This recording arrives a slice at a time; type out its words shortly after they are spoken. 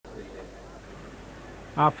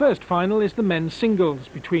Our first final is the men's singles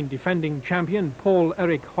between defending champion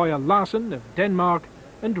Poul-Erik Larsen of Denmark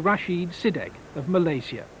and Rashid Sidek of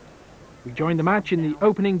Malaysia. We join the match in the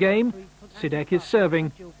opening game. Sidek is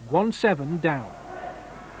serving 1-7 down.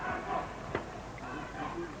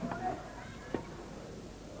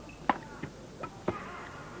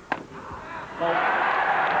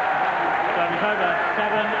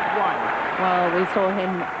 Well, we saw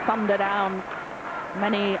him thunder down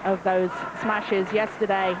many of those smashes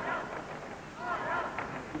yesterday.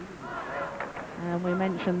 And we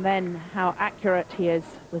mentioned then how accurate he is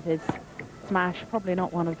with his smash. Probably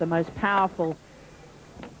not one of the most powerful.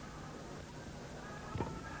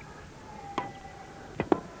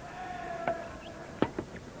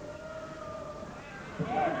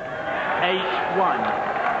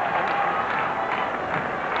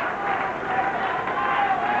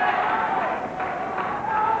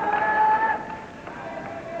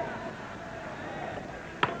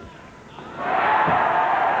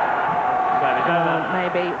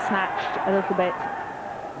 Maybe snatched a little bit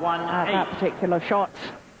at that particular shot.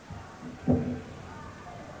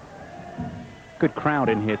 Good crowd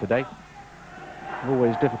in here today.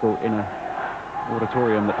 Always difficult in an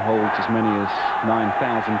auditorium that holds as many as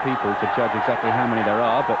 9,000 people to judge exactly how many there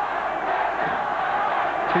are, but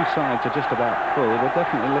two sides are just about full. We're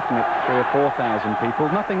definitely looking at 3,000 or 4,000 people.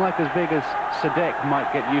 Nothing like as big as Sidek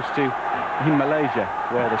might get used to in Malaysia,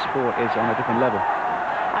 where the sport is on a different level.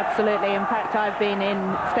 Absolutely. In fact, I've been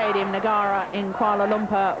in Stadium Negara in Kuala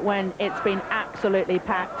Lumpur when it's been absolutely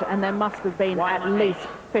packed, and there must have been at least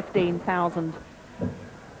 15,000.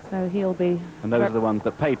 So he'll be... And those are the ones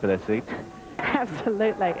that paid for their seats.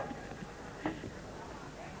 Absolutely.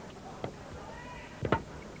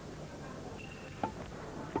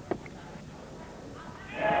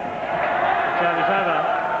 Service over.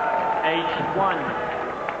 8-1.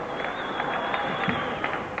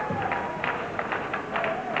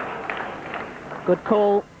 Good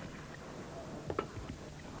call.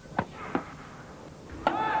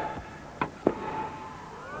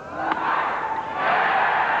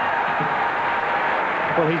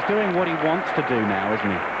 Well, he's doing what he wants to do now, isn't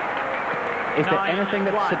he? Is there anything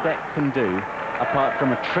that Sidek can do, apart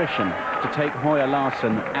from attrition, to take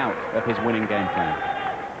Larsen out of his winning game plan?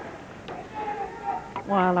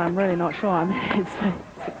 Well, I'm really not sure. I mean, it's a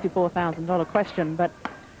 $64,000 question, but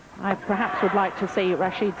I perhaps would like to see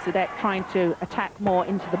Rashid Sidek trying to attack more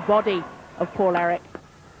into the body of Poul-Erik.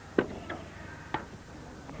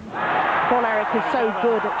 Poul-Erik is so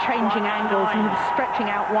good at changing angles, and he's stretching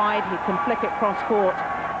out wide. He can flick it cross court,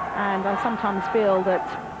 and I sometimes feel that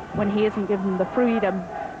when he isn't given the freedom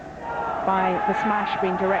by the smash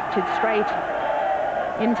being directed straight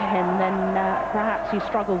into him, then perhaps he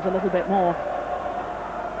struggles a little bit more.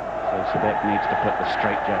 So Sidek needs to put the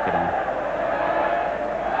straitjacket on.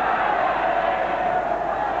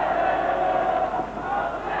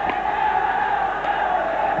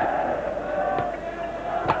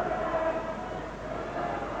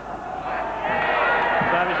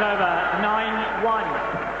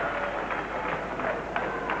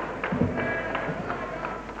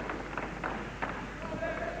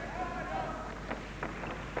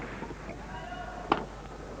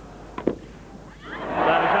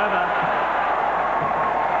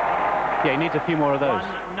 Yeah, he needs a few more of those.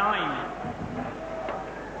 1-9.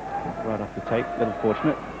 Right off the tape, a little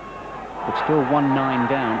fortunate. But still 1-9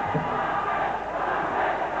 down.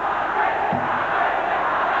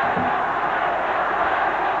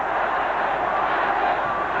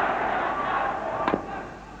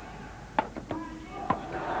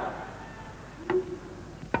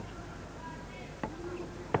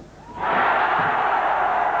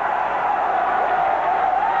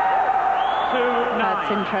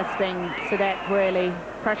 Interesting. Sidek really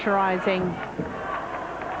pressurizing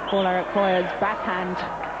Poul-Erik backhand.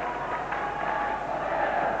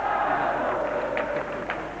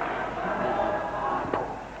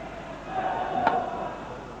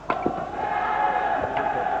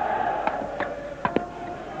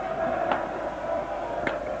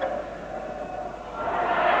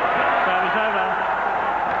 Service over.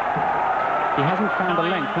 He hasn't found the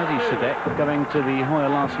length, has he, Sidek, going to the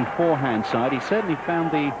Larsen forehand side? He certainly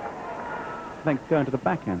found the length going to the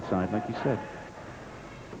backhand side, like you said.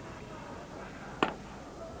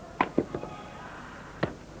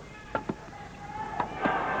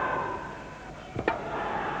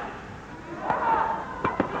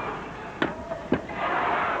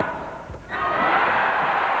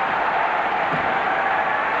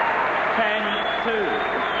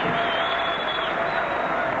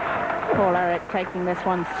 Poul-Erik taking this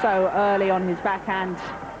one so early on his backhand,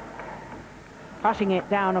 cutting it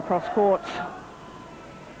down across court.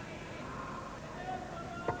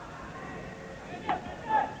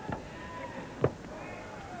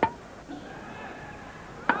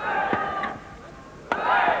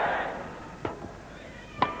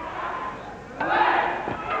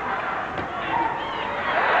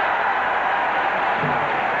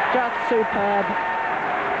 superb.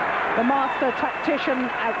 The master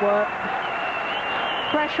tactician at work.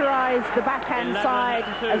 Pressurised the backhand side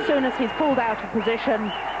as soon as he's pulled out of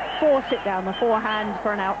position. Force it down the forehand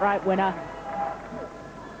for an outright winner.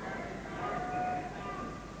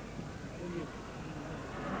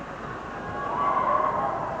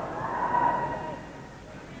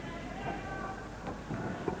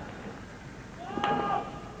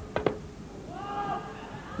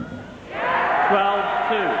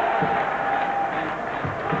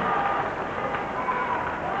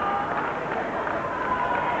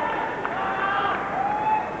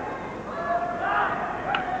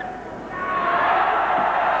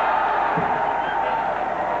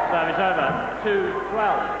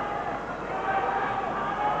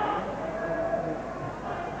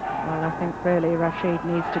 Really, Rashid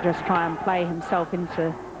needs to just try and play himself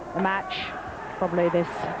into the match. Probably this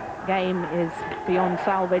game is beyond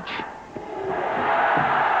salvage.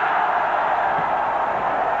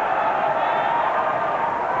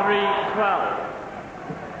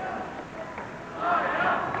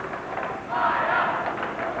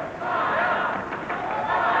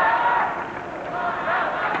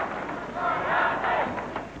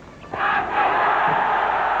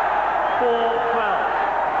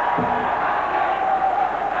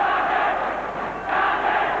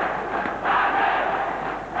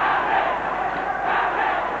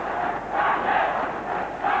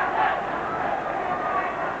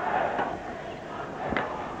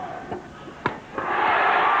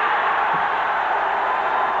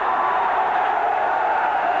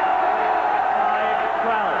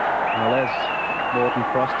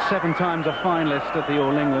 Frost, 7 times a finalist at the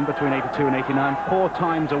All-England between 82 and 89, 4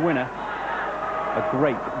 times a winner. A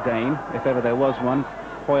great Dane, if ever there was one.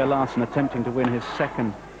 Høyer Larsen attempting to win his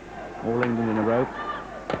 2nd All-England in a row.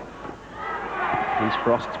 He's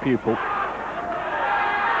Frost's pupil. And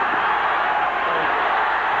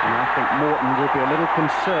I think Morton will be a little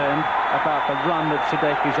concerned about the run that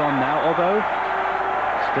Sidek is on now, although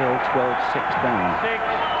still 12-6 down.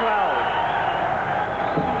 6-12.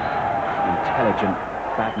 Intelligent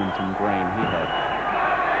badminton brain he had.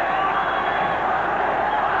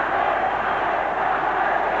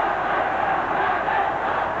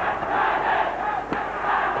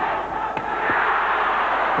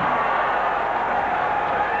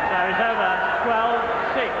 Service over,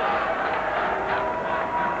 12-6.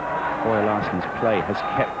 Høyer Larsen's play has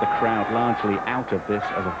kept the crowd largely out of this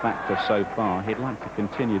as a factor so far. He'd like to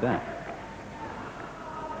continue that.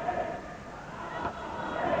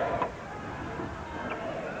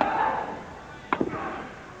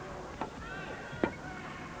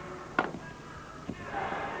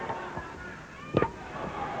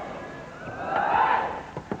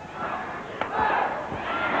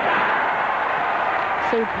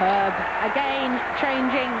 Superb. Again,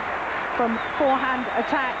 changing from forehand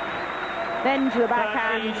attack, then to the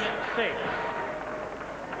backhand. 13-6.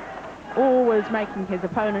 Always making his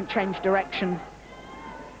opponent change direction.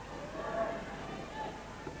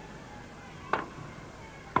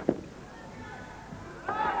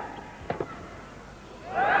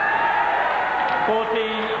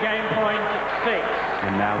 Game point 6.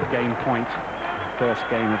 And now game point, first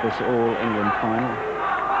game of this All-England final.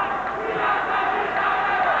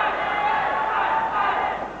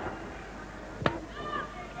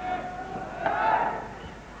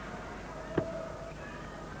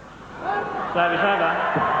 Service over.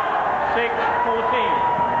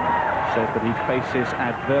 6-14. Says that he faces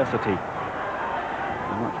adversity in a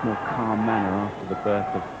much more calm manner after the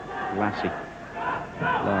birth of Lassie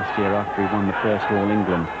last year, after he won the first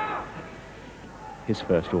All-England. His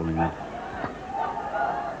first All-England.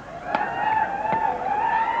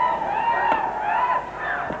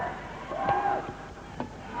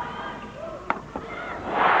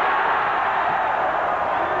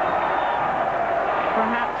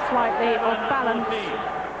 Slightly off balance,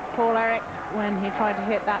 Poul-Erik, when he tried to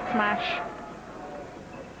hit that smash.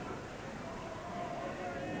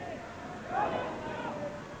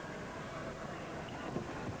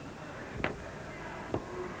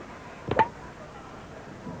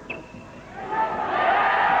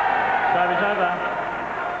 Service over.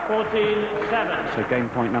 14-7. So game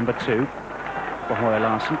point number 2 for Høyer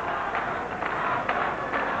Larsen.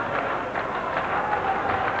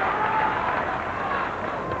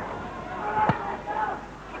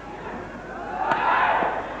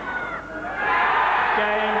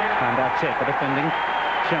 It. The defending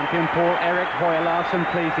champion Poul-Erik Høyer Larsen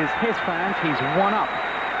pleases his fans. He's 1 up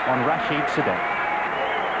on Rashid Sidek.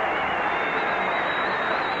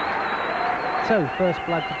 So, first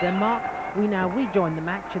blood to Denmark. We now rejoin the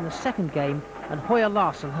match in the second game, and Høyer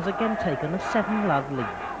Larsen has again taken a 7-love lead.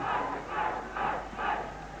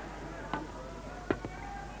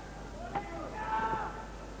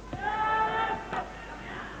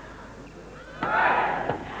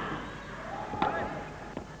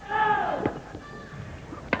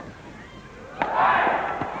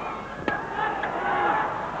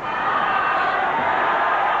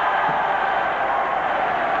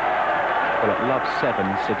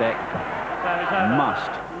 Sidek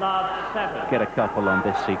must Love 7. get a couple on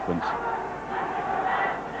this sequence.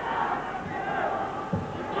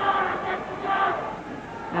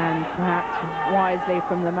 And perhaps wisely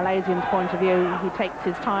from the Malaysian's point of view, he takes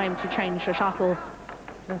his time to change the shuttle,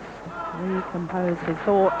 just recompose his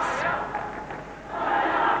thoughts.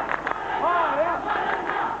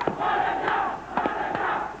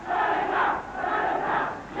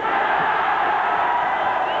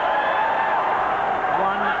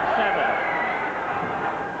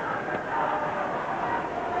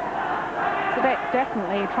 Sidek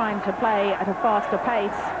definitely trying to play at a faster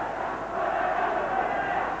pace.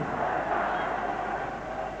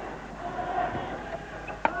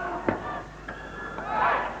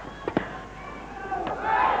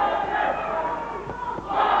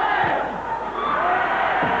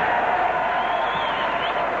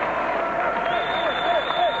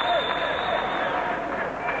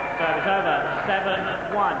 Service over,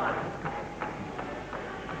 7-1.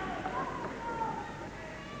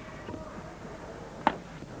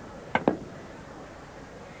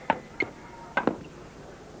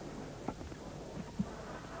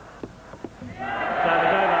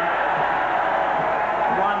 Service over,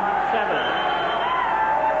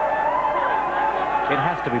 1-7. It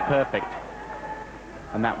has to be perfect,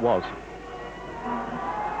 and that was.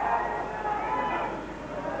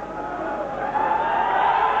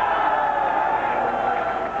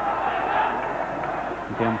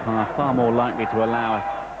 The umpire far more likely to allow a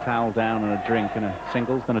towel down and a drink in a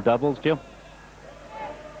singles than a doubles, Jill?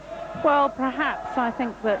 Well, perhaps. I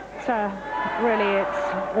think that really it's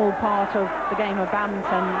all part of the game of badminton,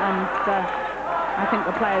 and I think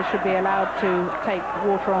the players should be allowed to take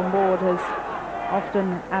water on board as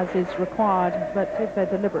often as is required. But if they're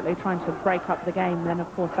deliberately trying to break up the game, then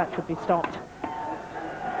of course that should be stopped.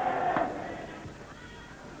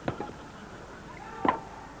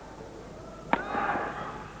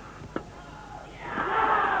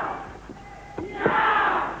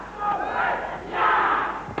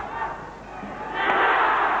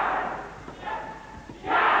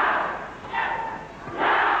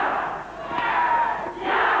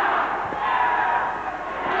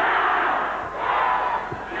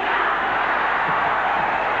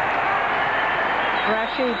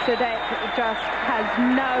 Rashid Sidek just has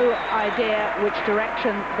no idea which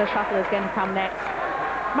direction the shuttle is going to come next.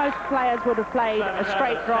 Most players would have played a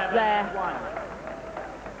straight drop there.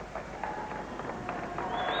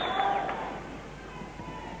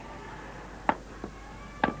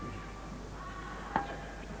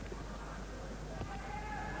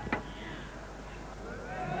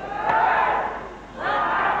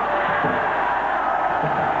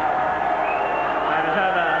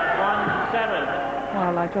 7-1.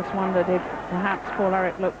 Well, I just wondered if perhaps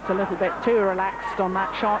Poul-Erik looked a little bit too relaxed on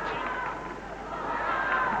that shot.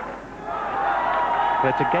 But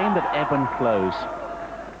it's a game that ebb and flows,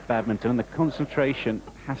 badminton, and the concentration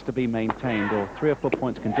has to be maintained, or 3 or 4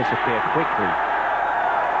 points can disappear quickly.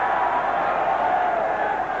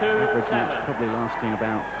 Average match probably lasting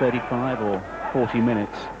about 35 or 40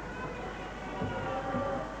 minutes.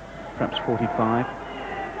 Perhaps 45.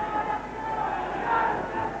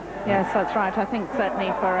 Yes, that's right. I think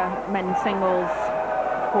certainly for men's singles,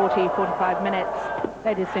 40, 45 minutes.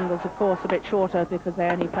 Ladies singles, of course, a bit shorter because they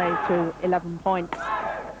only play to 11 points.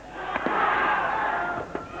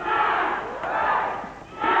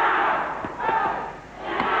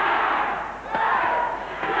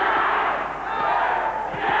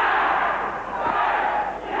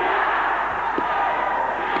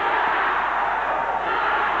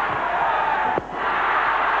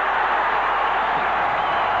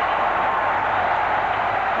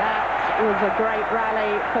 Was a great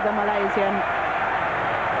rally for the Malaysian.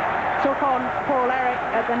 Took on Poul-Erik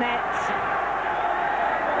at the net.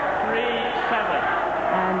 3-7.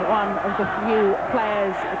 And one of the few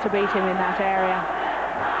players to beat him in that area.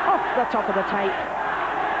 Off the top of the tape.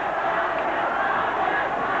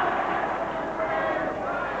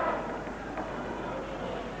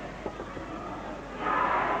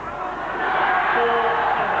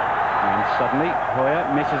 And suddenly,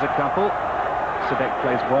 Hoya misses a couple. Sidek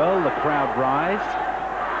plays well, the crowd rise,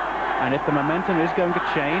 and if the momentum is going to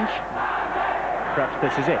change, perhaps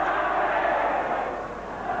this is it.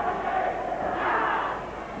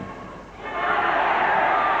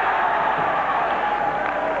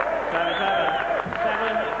 Service over,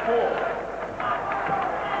 7-4.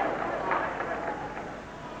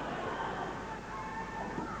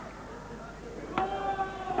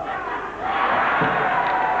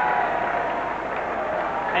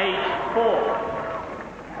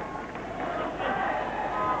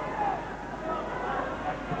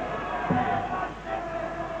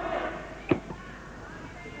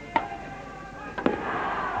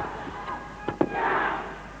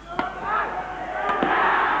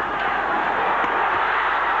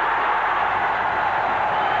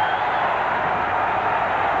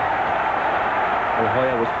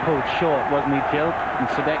 pulled short, wasn't he, Jill? And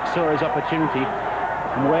Sidek saw his opportunity,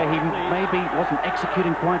 and where he maybe wasn't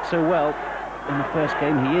executing quite so well in the first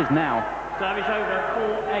game, he is now. Service over,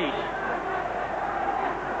 4-8.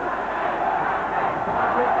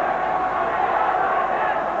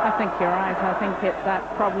 I think you're right. I think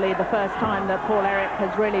that's probably the first time that Poul-Erik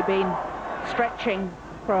has really been stretching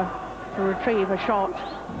to retrieve a shot.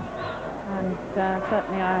 And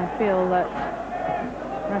certainly I feel that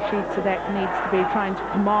Rashid Sidek needs to be trying to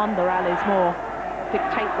command the rallies more,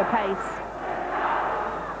 dictate the pace.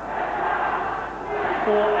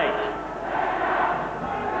 4-8.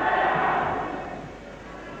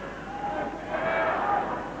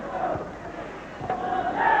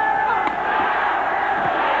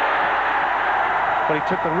 But he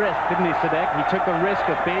took the risk, didn't he, Sidek? He took the risk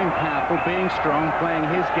of being powerful, being strong, playing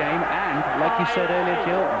his game, and, like you said earlier,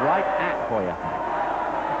 Jill, right at Hoyer.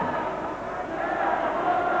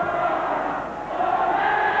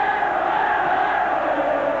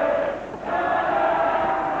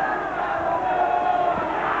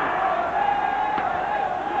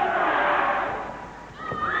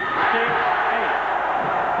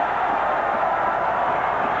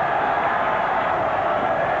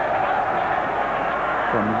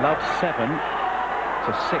 From love 7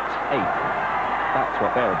 to 6-8. That's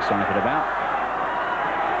what they're excited about.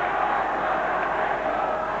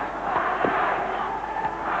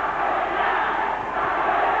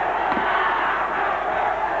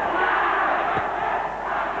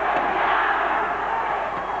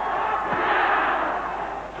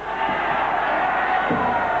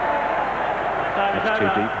 That's too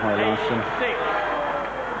deep by Larsen.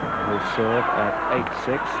 Will serve at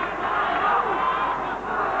 8-6.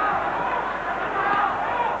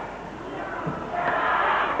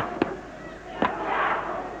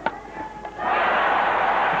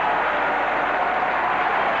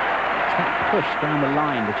 Push down the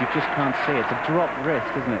line that you just can't see. It's a drop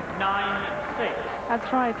wrist, isn't it? 9-6.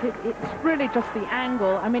 That's right. It's really just the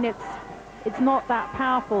angle. I mean, it's not that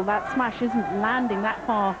powerful. That smash isn't landing that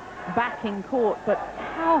far back in court, but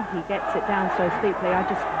how he gets it down so steeply, I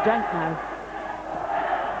just don't know.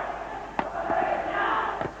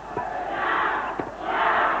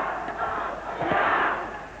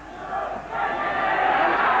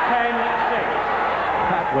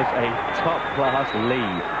 That was a top-class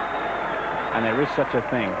lead. And there is such a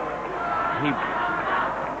thing.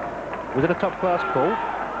 Was it a top-class call?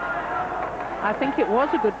 I think it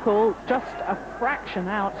was a good call, just a fraction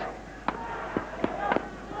out.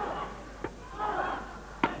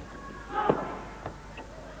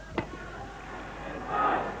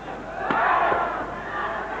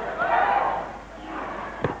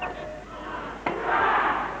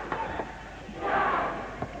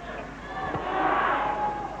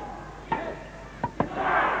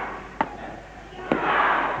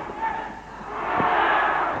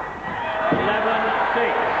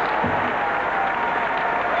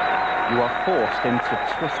 You are forced into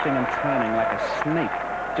twisting and turning like a snake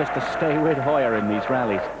just to stay with Hoyer in these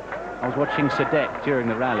rallies. I was watching Sidek during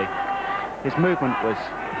the rally. His movement was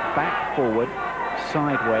back, forward,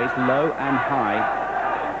 sideways, low and high,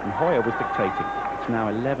 and Hoyer was dictating. It's now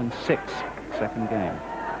 11-6, second game.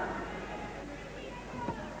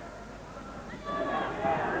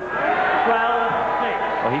 12-6.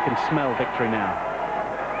 Well, he can smell victory now.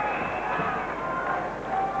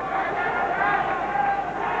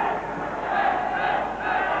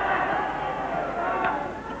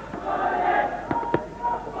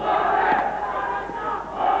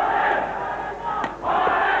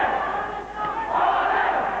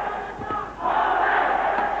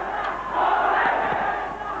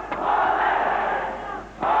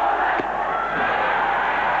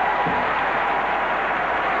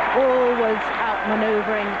 Always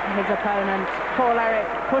outmanoeuvring his opponent. Poul-Erik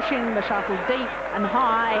pushing the shuttle deep and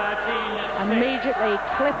high, and immediately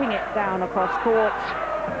clipping it down across court.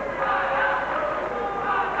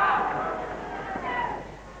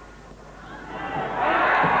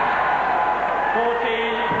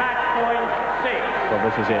 Well,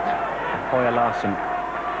 this is it. Hoyer Larsen.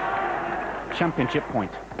 Championship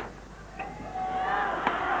point.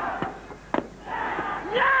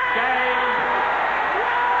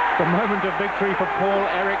 The moment of victory for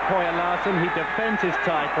Poul-Erik Hoyer Larsen. He defends his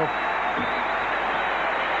title.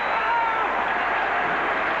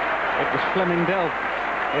 It was Fleming-Delft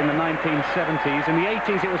in the 1970s. In the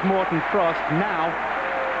 80s, it was Morten Frost. Now,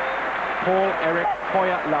 Poul-Erik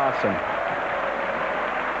Hoyer Larsen.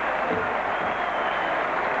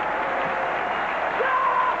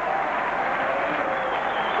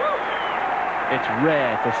 It's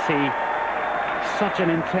rare to see such an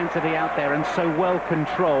intensity out there and so well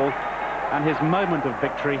controlled. and his moment of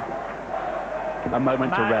victory a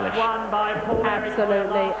moment to relish. Won by Poul-Erik.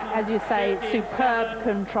 Absolutely, as you say, superb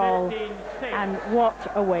control, and what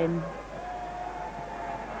a win.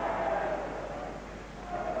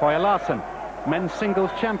 Hoya Larsen, men's singles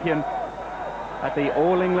champion at the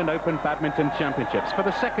All England Open Badminton Championships for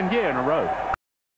the second year in a row.